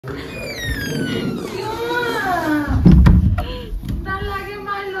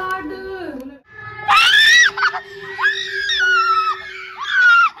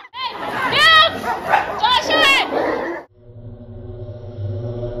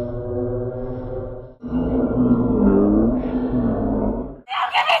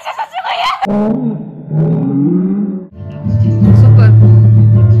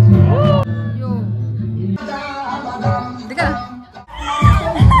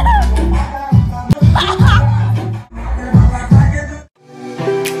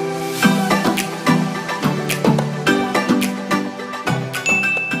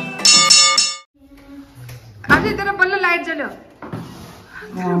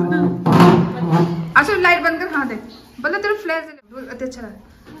अच्छा लाइट बंद कर। हाँ दे बंद तेरा फ्लैश अच्छा रहा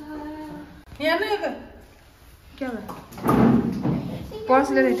क्या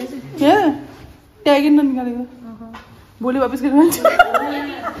पर्स ले रहे थे टैग इन निकालेगा बोली वापस करना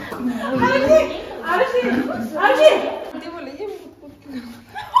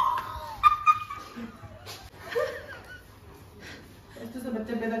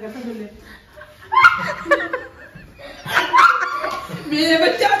बच्चे पैदा करते बोले मेरे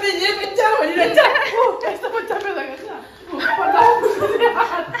बच्चा में ये बच्चा वही बच्चा कैसा बच्चा पैदा करना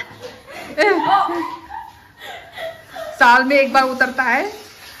साल में एक बार उतरता है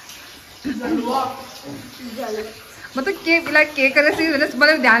मतलब केक लाइक केक करे से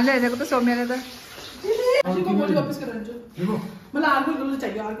मतलब ध्यान ले को तो सो में रहता को बोली वापस कर रहे जो मतलब आर को बोलना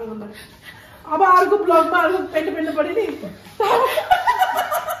चाहिए आर को बोलना अब आर को ब्लॉग में आर को पेंट पड़ी नहीं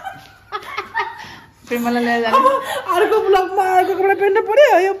फिर मतलब ले जाना आर को ब्लॉग में आर को कपड़ा पहनना पड़े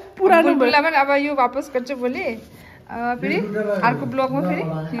ये पुराना बोला मैंने अब ये वापस कर जो बोले फिर आर को ब्लॉग में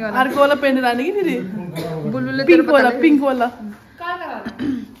फिर आर को वाला पहन लाने की फिर बुलबुल पिंक वाला क्या करा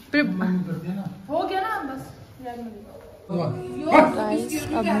फिर हो गया ना बस गाइस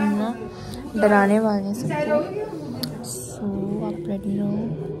अब हम ना डराने वाले हैं सबको सो आप रेडी रहो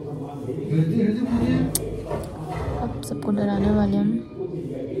अब सबको डराने वाले हम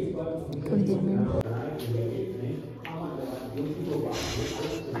थोड़ी देर में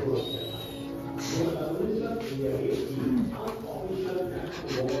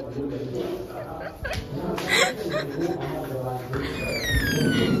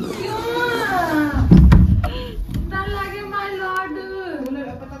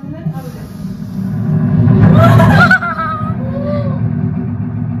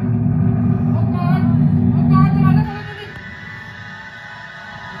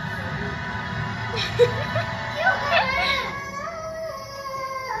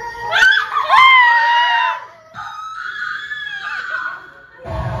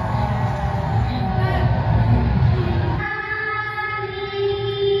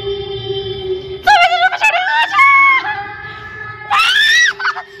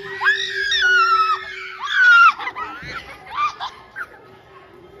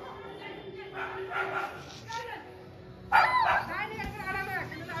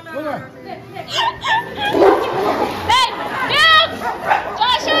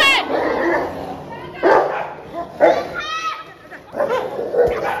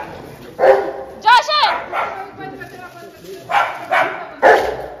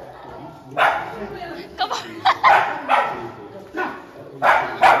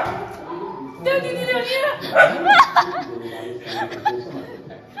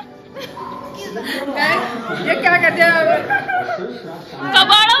ये क्या कहते हैं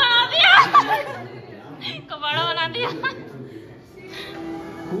कबाड़ा बना दिया कबाड़ा बना दिया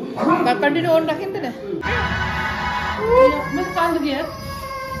कंटिन्यू ऑन रखें तेरे मैं कांद गया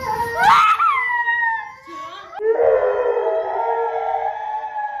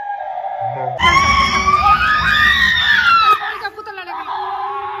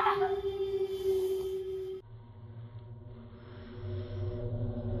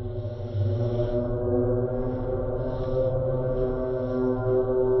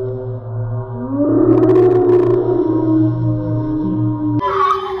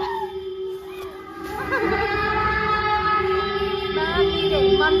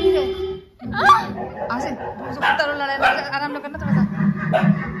आराम करना थोड़ा सा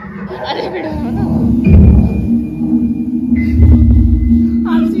अरे वीडियो ना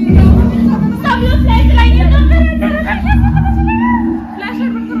सब लोग फ्लैश चलाएंगे तो फ्लैश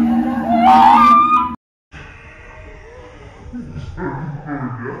लाइट बंद करो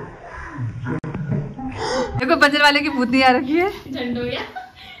देखो बंजर वाले की भूतनी आ रखी है झंडो या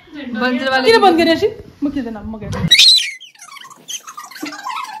बंजर वाले किने बंद करे आशी मुझे देना मगे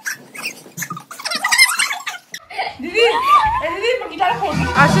दीदी दीदी गिटार खोल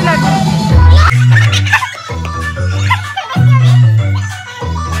आशी लग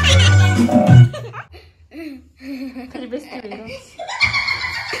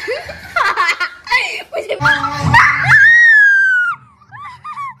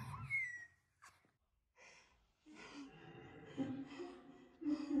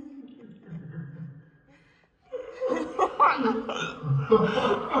ये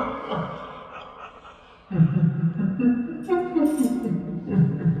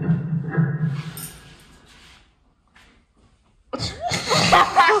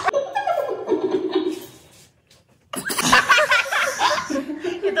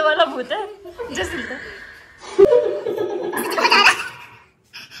तो वाला भूत है जो सिलता है।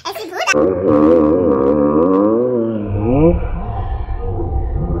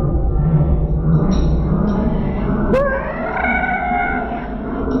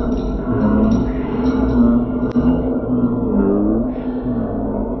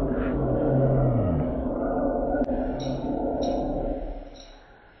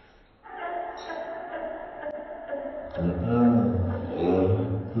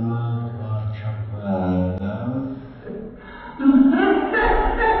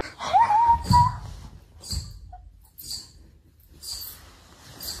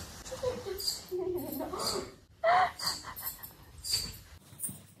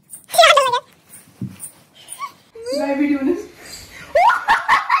 लाइव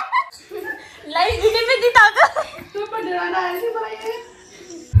वीडियो में दिखा तो पर डराना है नहीं भाई।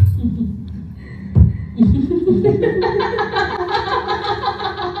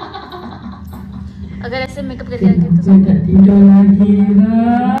 अगर ऐसे मेकअप करके आएंगे तो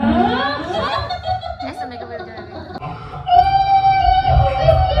ऐसा मेकअप करके आएंगे।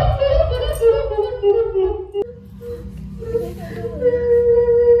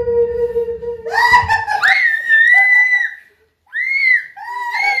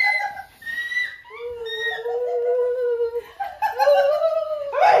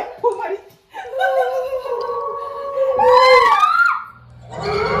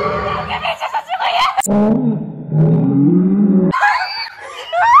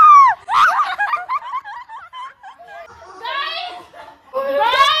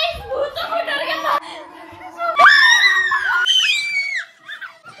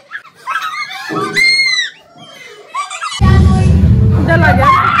 चला गया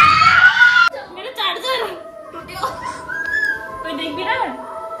मेरा चार्जर टूट गया। कोई देख भी रहा है?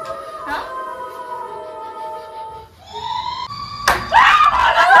 हाँ?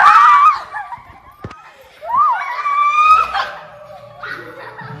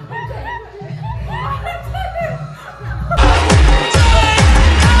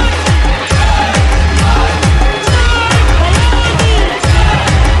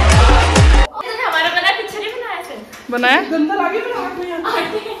 बनाया गंदा लगे मेरे हाथ में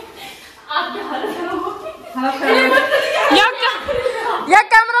आपके हालत खराब हो या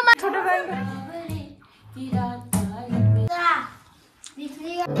कैमरा में छोटे भाई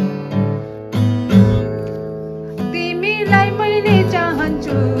तिमीलाई मैले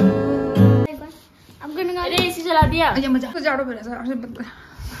चाहन्छु। अब अरे एसी चला दिया। ये मजा तो जाड़ो मेरा सर बंद कर।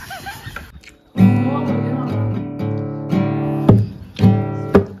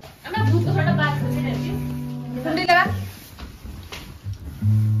 मैं भूत को थोड़ा बात करने रहती हूँ। ठंडी लगा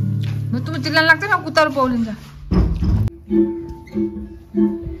मैं तुम्हें चिल्लाने लगता है ना कुत्ता रो पाउलिन जा।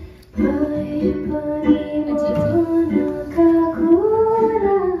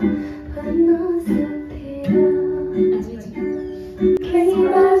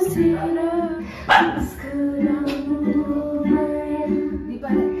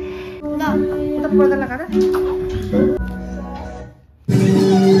 पर्दा लगा दे।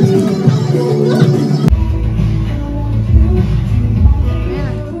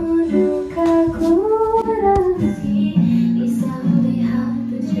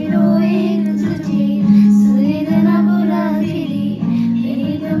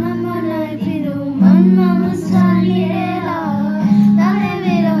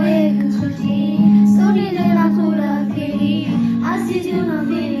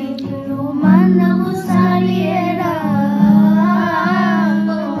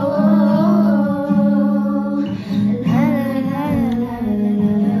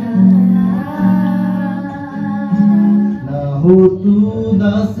 हो तू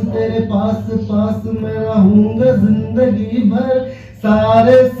दास तेरे पास पास मैं रहूंगा जिंदगी भर।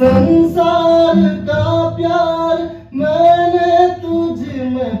 सारे संसार का प्यार मैंने तुझ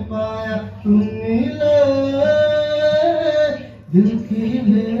में पाया। तू मिले दिल की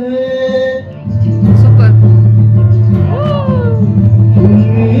ले सुपर तू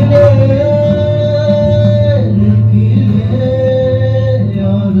मिले दिल की ले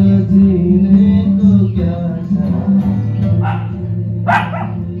और जीने को क्या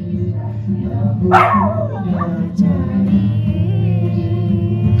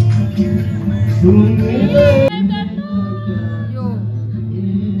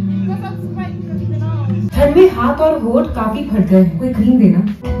ठंड में हाथ और होठ काफी फट गए। कोई क्रीम देना।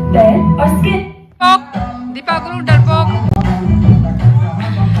 पैर और स्किन दीपा गुरु डरपोक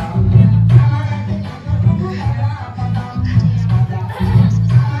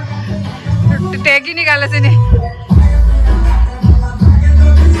फेंक ही निकाला से ने।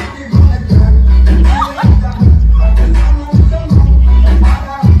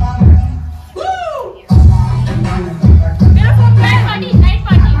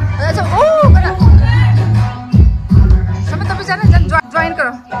 ज्वाइन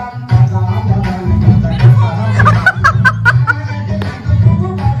करो।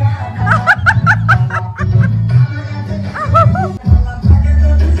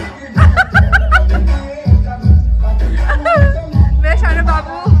 मेरे शाने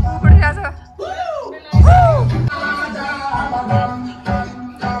बाबू ऊपर जा सका।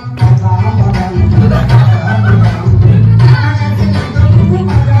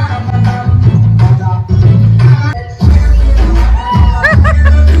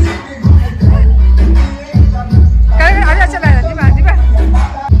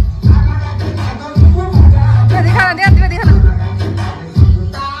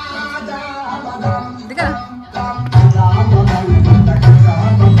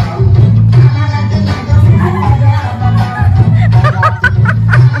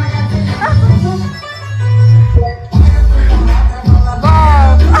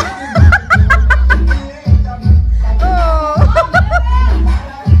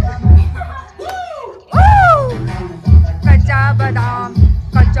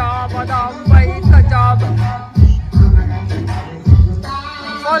 कच्चा बादाम भाई कच्चा।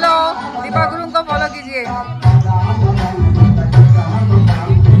 फॉलो दीपा गुरु को फॉलो कीजिए।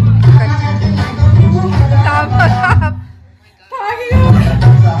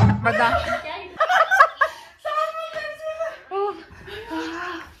 बता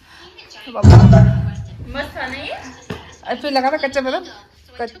मस्त था नहीं? फिर लगा था कच्चा बादाम।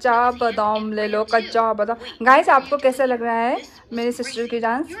 कच्चा बादाम ले लो, कच्चा बादाम। गाइस आपको कैसा लग रहा है मेरी सिस्टर की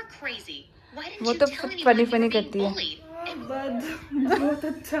डांस? वो तो फनी फनी करती है। बहुत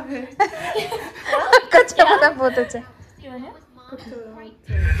अच्छा है। कच्चा बादाम बहुत अच्छा है।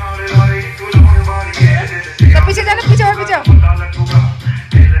 तो पीछे जाना, पीछे और पीछे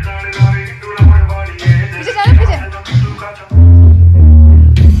पीछे जाना, पीछे।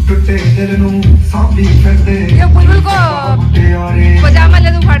 ये बुलबुल को पजामा ले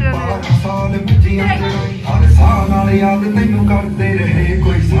दूं फाड़ रहा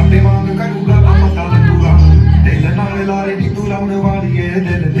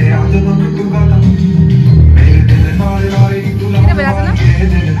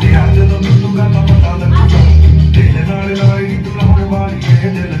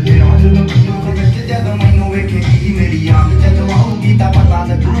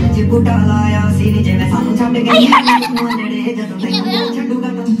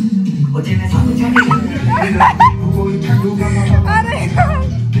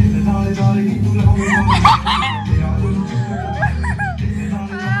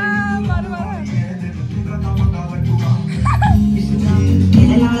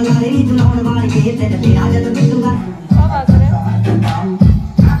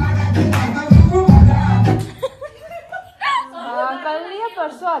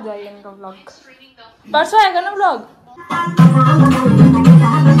परसों आ जाइए इनका व्लॉग। परसों आएगा ना व्लॉग।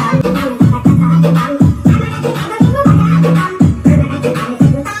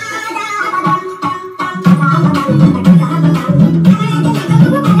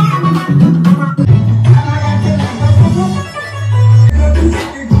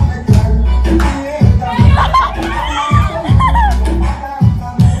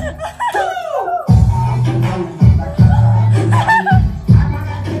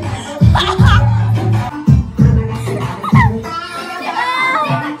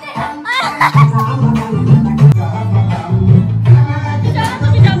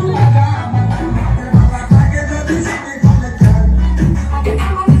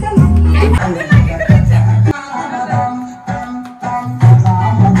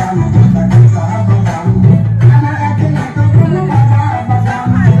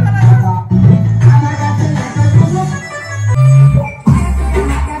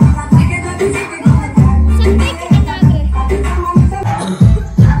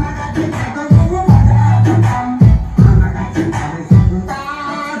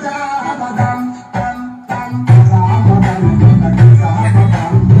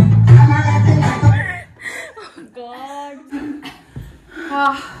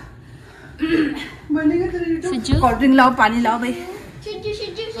 कोल्ड ड्रिंक लाओ, पानी लाओ भाई।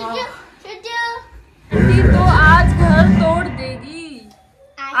 आंटी तो आज घर तोड़ देगी।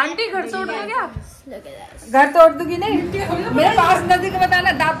 आंटी घर तोड़ दोगे आप? घर तोड़ दूंगी नहीं, मेरे पास नजदीक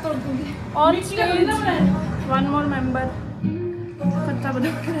बताना, दांत तोड़ दूंगी। और वन मोर मेंबर कच्चा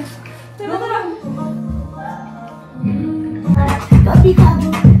बादाम।